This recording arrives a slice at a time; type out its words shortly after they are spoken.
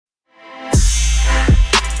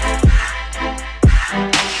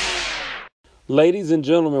Ladies and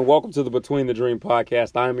gentlemen, welcome to the Between the Dream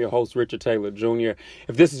podcast. I am your host, Richard Taylor Jr.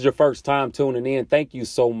 If this is your first time tuning in, thank you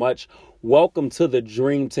so much. Welcome to the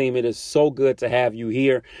Dream Team. It is so good to have you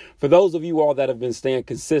here. For those of you all that have been staying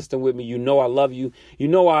consistent with me, you know I love you. You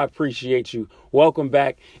know I appreciate you. Welcome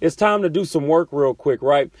back. It's time to do some work real quick,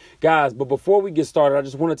 right? Guys, but before we get started, I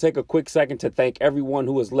just want to take a quick second to thank everyone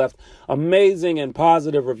who has left amazing and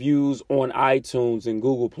positive reviews on iTunes and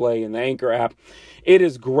Google Play and the Anchor app. It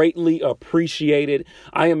is greatly appreciated.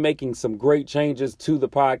 I am making some great changes to the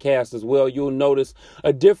podcast as well. You'll notice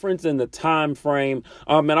a difference in the time frame.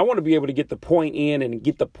 And I want to be able to get the point in and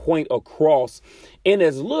get the point across in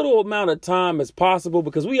as little amount of time as possible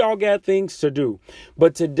because we all got things to do.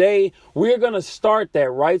 But today we're going to start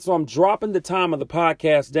that, right? So I'm dropping the time of the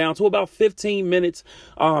podcast down to about 15 minutes.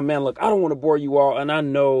 Look, I don't want to bore you all, and I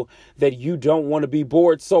know that you don't want to be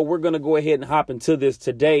bored. So we're going to go ahead and hop into this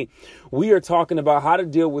today. We are talking about how to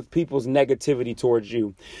deal with people's negativity towards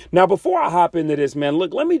you. Now, before I hop into this,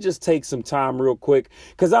 look, let me just take some time real quick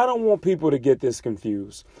because I don't want people to get this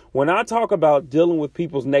confused. When I talk about dealing with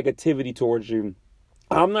people's negativity towards you,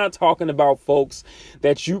 I'm not talking about folks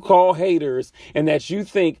that you call haters and that you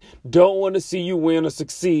think don't want to see you win or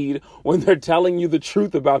succeed when they're telling you the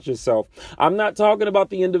truth about yourself. I'm not talking about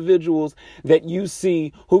the individuals that you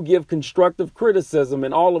see who give constructive criticism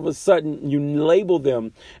and all of a sudden you label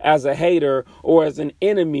them as a hater or as an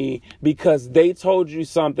enemy because they told you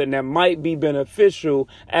something that might be beneficial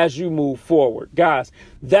as you move forward. Guys,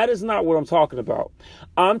 that is not what I'm talking about.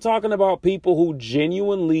 I'm talking about people who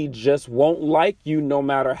genuinely just won't like you no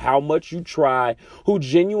matter how much you try, who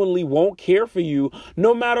genuinely won't care for you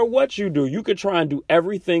no matter what you do. You could try and do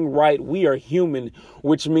everything right. We are human,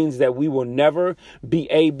 which means that we will never be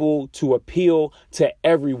able to appeal to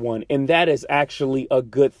everyone. And that is actually a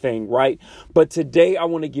good thing, right? But today I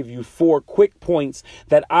want to give you 4 quick points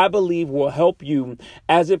that I believe will help you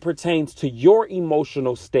as it pertains to your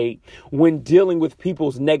emotional state when dealing with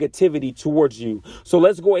people's negativity towards you. So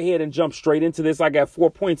let's go ahead and jump straight into this. I got 4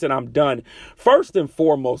 points and I'm done. First and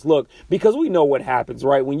foremost, look, because we know what happens,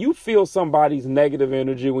 right? When you feel somebody's negative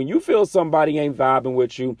energy, when you feel somebody ain't vibing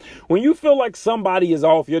with you, when you feel like somebody is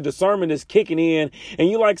off, your discernment is kicking in and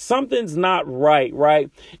you're like, something's not right?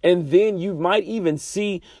 And then you might even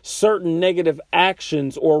see certain negative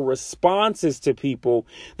actions or responses to people.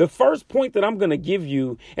 The first point that I'm going to give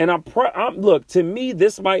you, and look, to me,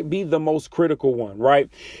 this might be the most critical one, right?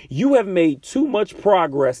 You have made too much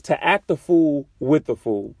progress to act the fool with the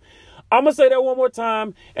fool. I'm going to say that one more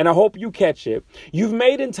time, and I hope you catch it. You've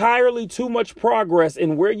made entirely too much progress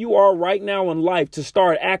in where you are right now in life to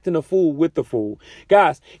start acting a fool with the fool.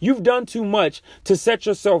 Guys, you've done too much to set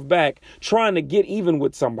yourself back trying to get even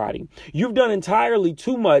with somebody. You've done entirely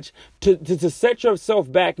too much to set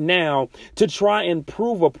yourself back now to try and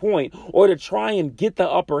prove a point or to try and get the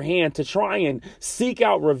upper hand, to try and seek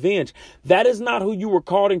out revenge. That is not who you were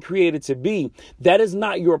called and created to be. That is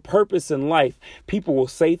not your purpose in life. People will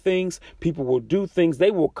say things. People will do things. They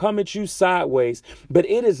will come at you sideways, but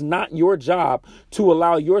it is not your job to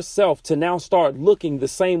allow yourself to now start looking the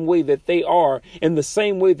same way that they are and the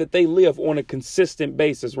same way that they live on a consistent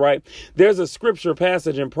basis, right? There's a scripture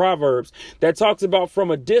passage in Proverbs that talks about from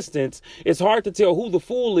a distance, it's hard to tell who the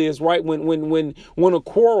fool is, right? When a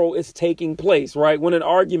quarrel is taking place, right? When an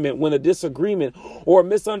argument, when a disagreement or a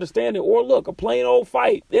misunderstanding or look, a plain old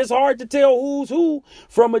fight, it's hard to tell who's who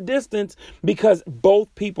from a distance because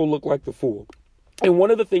both people look like the fool. And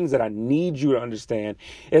one of the things that I need you to understand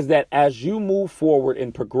is that as you move forward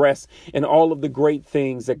and progress in all of the great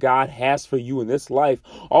things that God has for you in this life,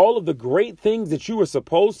 all of the great things that you are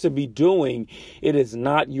supposed to be doing, it is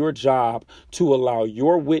not your job to allow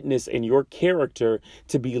your witness and your character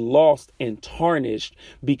to be lost and tarnished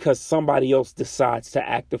because somebody else decides to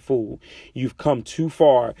act the fool. You've come too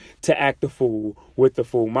far to act the fool with the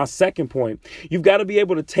fool. My second point, you've got to be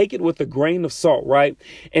able to take it with a grain of salt, right?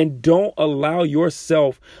 And don't allow yourself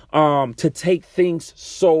to take things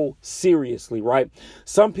so seriously, right?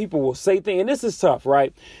 Some people will say things, and this is tough,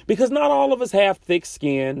 right? Because not all of us have thick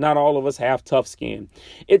skin. Not all of us have tough skin.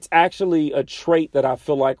 It's actually a trait that I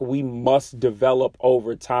feel like we must develop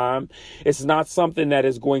over time. It's not something that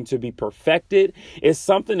is going to be perfected. It's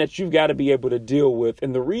something that you've got to be able to deal with.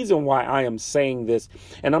 And the reason why I am saying this,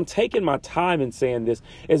 and I'm taking my time in saying this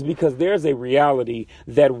is because there's a reality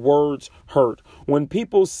that words hurt. When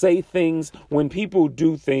people say things, when people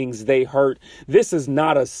do things, they hurt. This is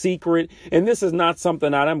not a secret, and this is not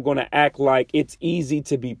something that I'm going to act like it's easy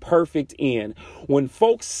to be perfect in. When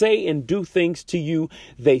folks say and do things to you,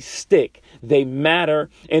 they stick, they matter,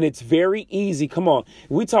 and it's very easy. Come on,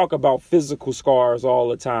 we talk about physical scars all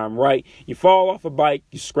the time, right? You fall off a bike,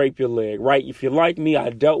 you scrape your leg, right? If you're like me, I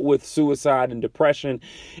dealt with suicide and depression.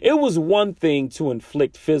 It was one thing to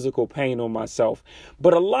inflict physical pain on myself,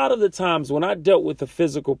 but a lot of the times when I dealt with the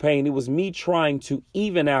physical pain, it was me trying to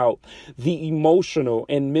even out the emotional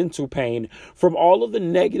and mental pain from all of the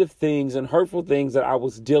negative things and hurtful things that I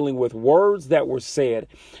was dealing with, words that were said,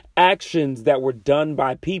 actions that were done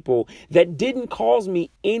by people that didn't cause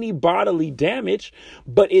me any bodily damage,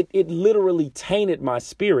 but it literally tainted my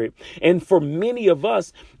spirit. And for many of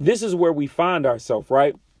us, this is where we find ourselves,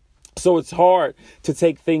 right? So it's hard to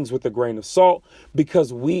take things with a grain of salt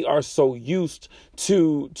because we are so used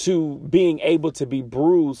to being able to be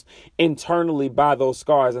bruised internally by those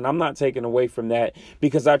scars. And I'm not taking away from that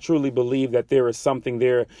because I truly believe that there is something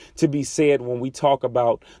there to be said when we talk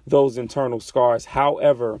about those internal scars.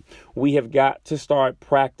 However, we have got to start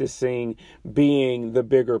practicing being the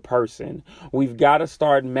bigger person. We've got to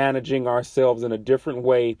start managing ourselves in a different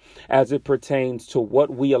way as it pertains to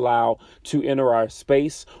what we allow to enter our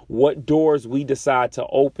space, what doors we decide to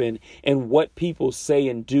open, and what people say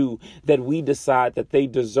and do that we decide that they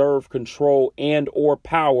deserve control and or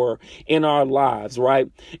power in our lives, right?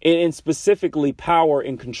 And specifically power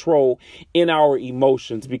and control in our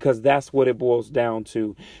emotions, because that's what it boils down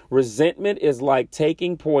to. Resentment is like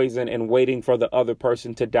taking poison and waiting for the other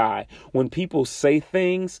person to die. When people say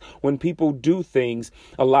things, when people do things,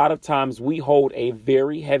 a lot of times we hold a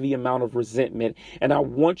very heavy amount of resentment. And I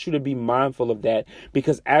want you to be mindful of that,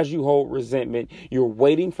 because as you hold resentment, you're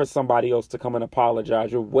waiting for somebody else to come and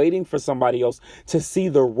apologize. You're waiting for somebody else to see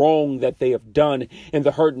the wrong that they have done and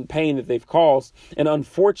the hurt and pain that they've caused. And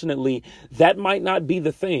unfortunately, that might not be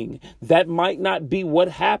the thing. That might not be what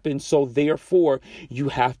happened. So therefore, you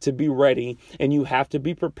have to be ready and you have to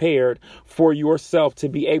be prepared for yourself to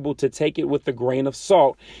be able to take it with a grain of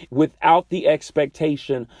salt without the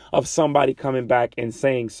expectation of somebody coming back and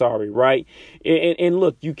saying sorry, right? And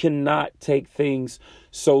look, you cannot take things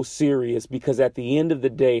so serious, because at the end of the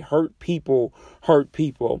day, hurt people hurt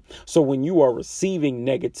people. So when you are receiving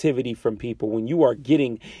negativity from people, when you are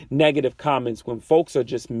getting negative comments, when folks are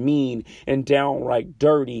just mean and downright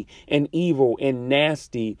dirty and evil and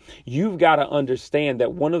nasty, you've got to understand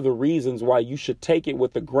that one of the reasons why you should take it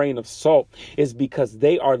with a grain of salt is because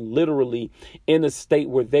they are literally in a state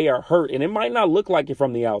where they are hurt. And it might not look like it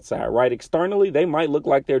from the outside, right? Externally, they might look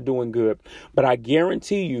like they're doing good. But I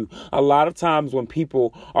guarantee you, a lot of times when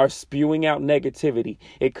people are spewing out negativity,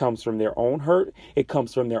 it comes from their own hurt, it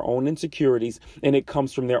comes from their own insecurities, and it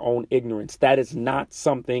comes from their own ignorance. That is not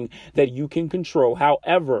something that you can control.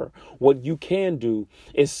 However, what you can do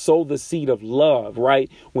is sow the seed of love, right?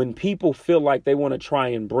 When people feel like they want to try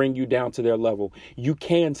and bring you down to their level, you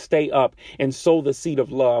can stay up and sow the seed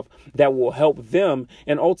of love that will help them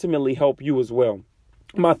and ultimately help you as well.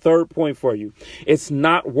 My third point for you, it's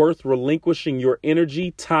not worth relinquishing your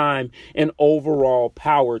energy, time, and overall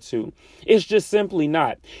power to. It's just simply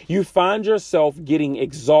not. You find yourself getting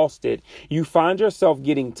exhausted. You find yourself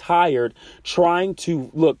getting tired trying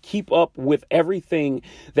to keep up with everything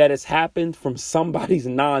that has happened from somebody's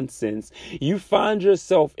nonsense. You find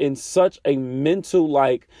yourself in such a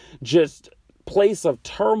mental, just place of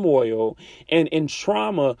turmoil and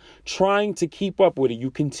trauma trying to keep up with it. You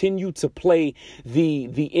continue to play the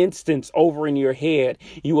instance over in your head.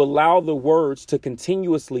 You allow the words to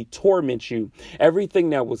continuously torment you.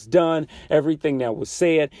 Everything that was done, everything that was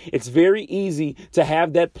said, it's very easy to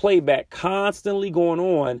have that playback constantly going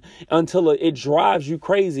on until it drives you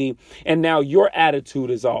crazy. And now your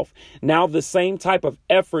attitude is off. Now the same type of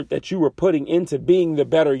effort that you were putting into being the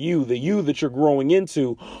better you, the you that you're growing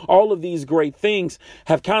into, all of these great things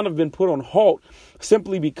have kind of been put on halt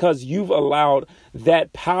simply because you've allowed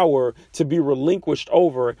that power to be relinquished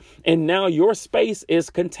over, and now your space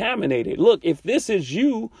is contaminated. Look, if this is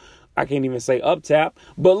you, I can't even say up tap,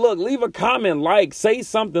 but look, leave a comment, say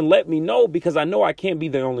something, let me know, because I know I can't be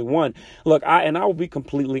the only one. Look, I will be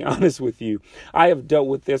completely honest with you. I have dealt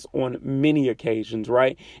with this on many occasions,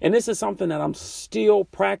 right? And this is something that I'm still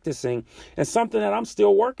practicing and something that I'm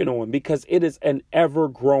still working on, because it is an ever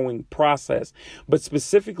growing process. But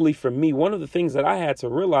specifically for me, one of the things that I had to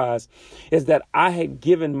realize is that I had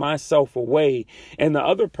given myself away, and the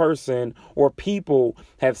other person or people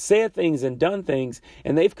have said things and done things,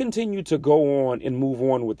 and they've continued continue to go on and move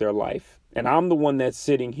on with their life. And I'm the one that's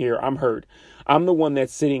sitting here. I'm hurt. I'm the one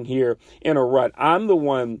that's sitting here in a rut. I'm the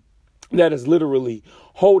one that is literally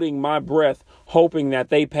holding my breath, hoping that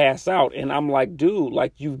they pass out. And I'm like, dude,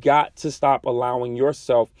 like, you've got to stop allowing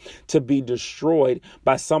yourself to be destroyed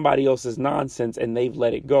by somebody else's nonsense, and they've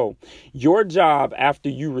let it go. Your job after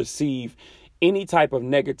you receive any type of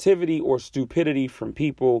negativity or stupidity from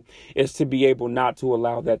people is to be able not to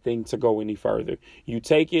allow that thing to go any further. You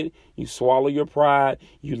take it, you swallow your pride,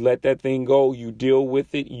 you let that thing go, you deal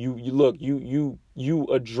with it, you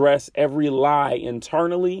address every lie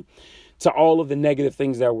internally to all of the negative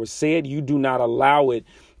things that were said. You do not allow it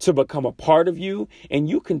to become a part of you, and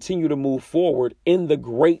you continue to move forward in the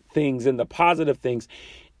great things, in the positive things,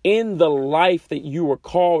 in the life that you were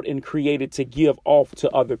called and created to give off to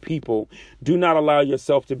other people. Do not allow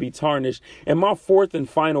yourself to be tarnished. And my fourth and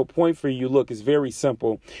final point for you, look, is very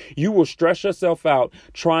simple. You will stress yourself out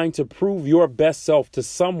trying to prove your best self to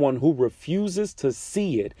someone who refuses to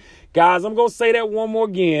see it. Guys, I'm going to say that one more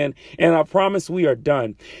again, and I promise we are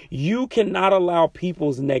done. You cannot allow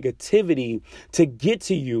people's negativity to get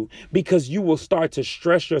to you, because you will start to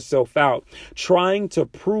stress yourself out trying to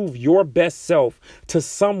prove your best self to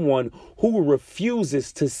someone who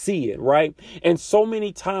refuses to see it, right? And so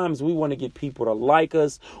many times we want to get people to like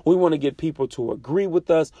us. We want to get people to agree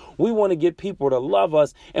with us. We want to get people to love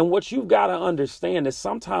us. And what you've got to understand is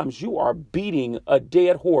sometimes you are beating a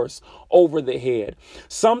dead horse over the head.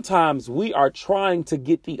 Sometimes we are trying to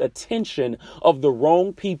get the attention of the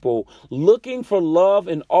wrong people, looking for love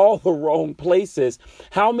in all the wrong places.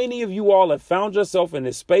 How many of you all have found yourself in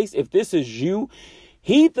this space? If this is you,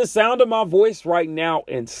 heed the sound of my voice right now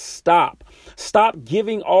and stop. Stop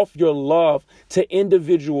giving off your love to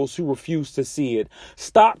individuals who refuse to see it.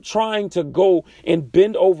 Stop trying to go and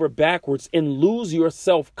bend over backwards and lose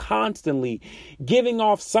yourself constantly, giving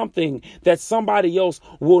off something that somebody else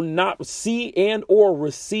will not see and or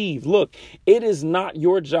receive. Look, it is not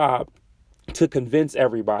your job to convince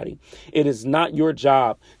everybody. It is not your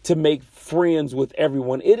job to make friends with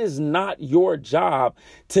everyone. It is not your job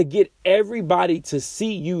to get everybody to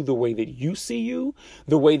see you the way that you see you,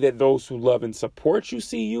 the way that those who love and support you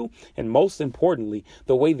see you, and most importantly,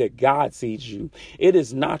 the way that God sees you. It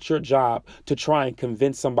is not your job to try and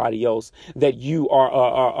convince somebody else that you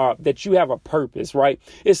are that you have a purpose, right?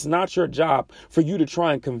 It's not your job for you to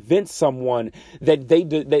try and convince someone that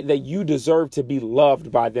that you deserve to be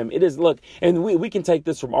loved by them. It is, look, and we can take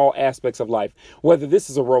this from all aspects of life, whether this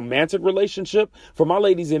is a romantic relationship. For my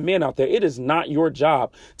ladies and men out there, it is not your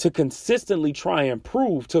job to consistently try and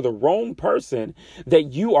prove to the wrong person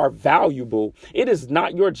that you are valuable. It is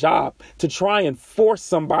not your job to try and force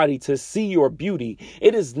somebody to see your beauty.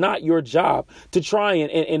 It is not your job to try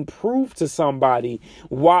and prove to somebody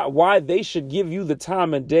why they should give you the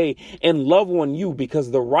time of day and love on you, because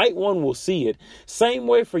the right one will see it. Same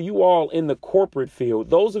way for you all in the corporate field,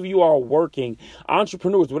 those of you all working,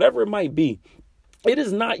 entrepreneurs, whatever it might be. It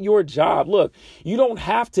is not your job. Look, you don't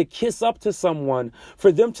have to kiss up to someone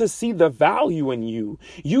for them to see the value in you.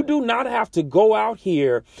 You do not have to go out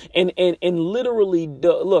here and literally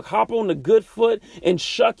hop on the good foot and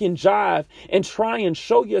shuck and jive and try and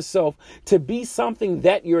show yourself to be something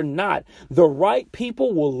that you're not. The right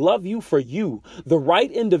people will love you for you. The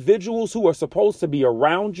right individuals who are supposed to be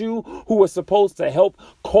around you, who are supposed to help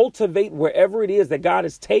cultivate wherever it is that God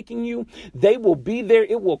is taking you, they will be there.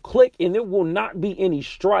 It will click, and it will not be any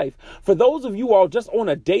strife. For those of you all just on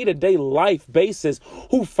a day-to-day life basis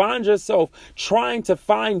who find yourself trying to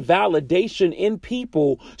find validation in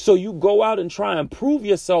people, so you go out and try and prove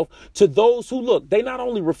yourself to those who, look, they not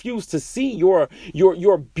only refuse to see your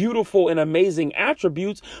beautiful and amazing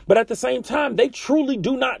attributes, but at the same time, they truly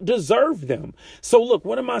do not deserve them. So look,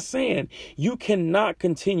 what am I saying? You cannot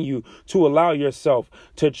continue to allow yourself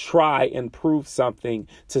to try and prove something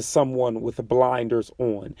to someone with blinders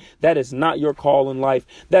on. That is not your call in life.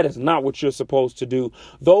 That is not what you're supposed to do.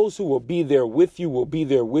 Those who will be there with you will be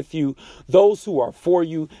there with you. Those who are for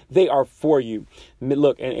you, they are for you.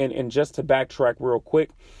 Look, and just to backtrack real quick,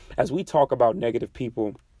 as we talk about negative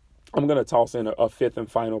people, I'm going to toss in a fifth and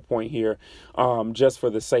final point here, just for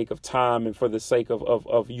the sake of time and for the sake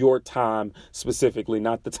of your time specifically,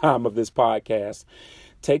 not the time of this podcast.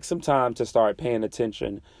 Take some time to start paying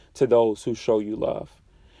attention to those who show you love.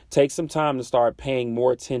 Take some time to start paying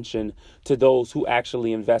more attention to those who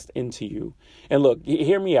actually invest into you. And look,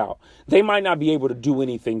 hear me out. They might not be able to do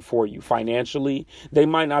anything for you financially. They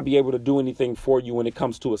might not be able to do anything for you when it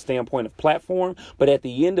comes to a standpoint of platform. But at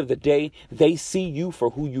the end of the day, they see you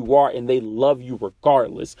for who you are and they love you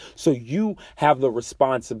regardless. So you have the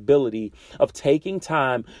responsibility of taking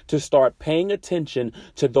time to start paying attention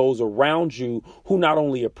to those around you who not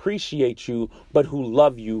only appreciate you, but who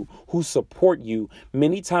love you, who support you.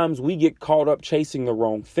 Many times we get caught up chasing the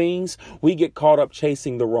wrong things. We get caught up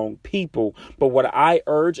chasing the wrong people. But what I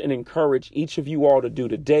urge and encourage each of you all to do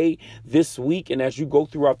today, this week, and as you go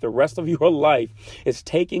throughout the rest of your life is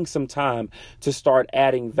taking some time to start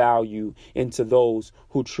adding value into those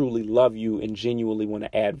who truly love you and genuinely want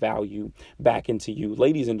to add value back into you.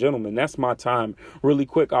 Ladies and gentlemen, that's my time. Really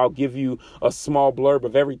quick, I'll give you a small blurb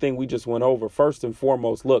of everything we just went over. First and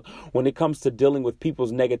foremost, look, when it comes to dealing with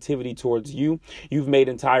people's negativity towards you, you've made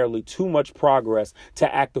entirely too much progress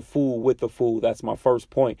to act a fool with a fool. That's my first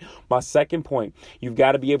point. My second point, you've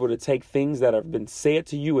got to be able to take things that have been said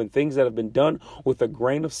to you and things that have been done with a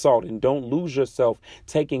grain of salt, and don't lose yourself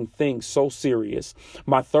taking things so serious.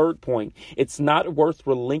 My third point, it's not worth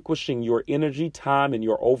relinquishing your energy, time, and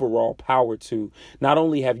your overall power to. Not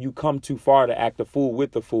only have you come too far to act a fool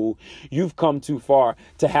with the fool, you've come too far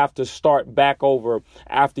to have to start back over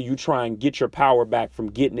after you try and get your power back from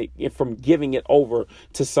giving it over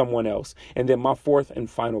to someone else. And then my fourth and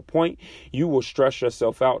final point, you will stress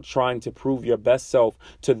yourself out trying to prove your best self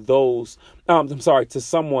to to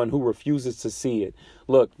someone who refuses to see it.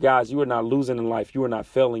 Look, guys, you are not losing in life. You are not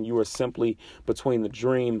failing. You are simply between the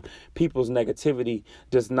dream. People's negativity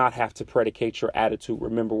does not have to predicate your attitude.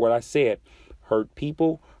 Remember what I said. Hurt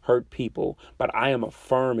people. But I am a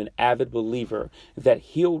firm and avid believer that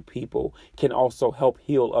healed people can also help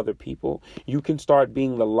heal other people. You can start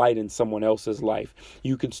being the light in someone else's life.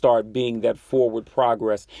 You can start being that forward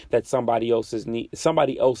progress that somebody else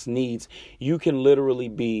needs. You can literally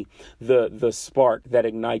be the spark that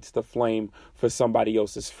ignites the flame for somebody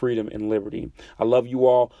else's freedom and liberty. I love you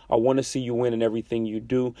all. I want to see you win in everything you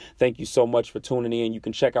do. Thank you so much for tuning in. You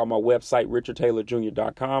can check out my website,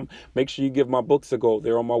 richardtaylorjr.com. Make sure you give my books a go.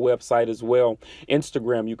 They're on my website as well.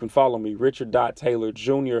 Instagram, you can follow me, Richard.Taylor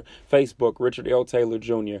Jr. Facebook, Richard L. Taylor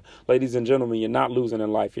Jr. Ladies and gentlemen, you're not losing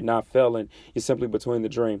in life. You're not failing. You're simply between the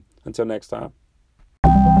dream. Until next time.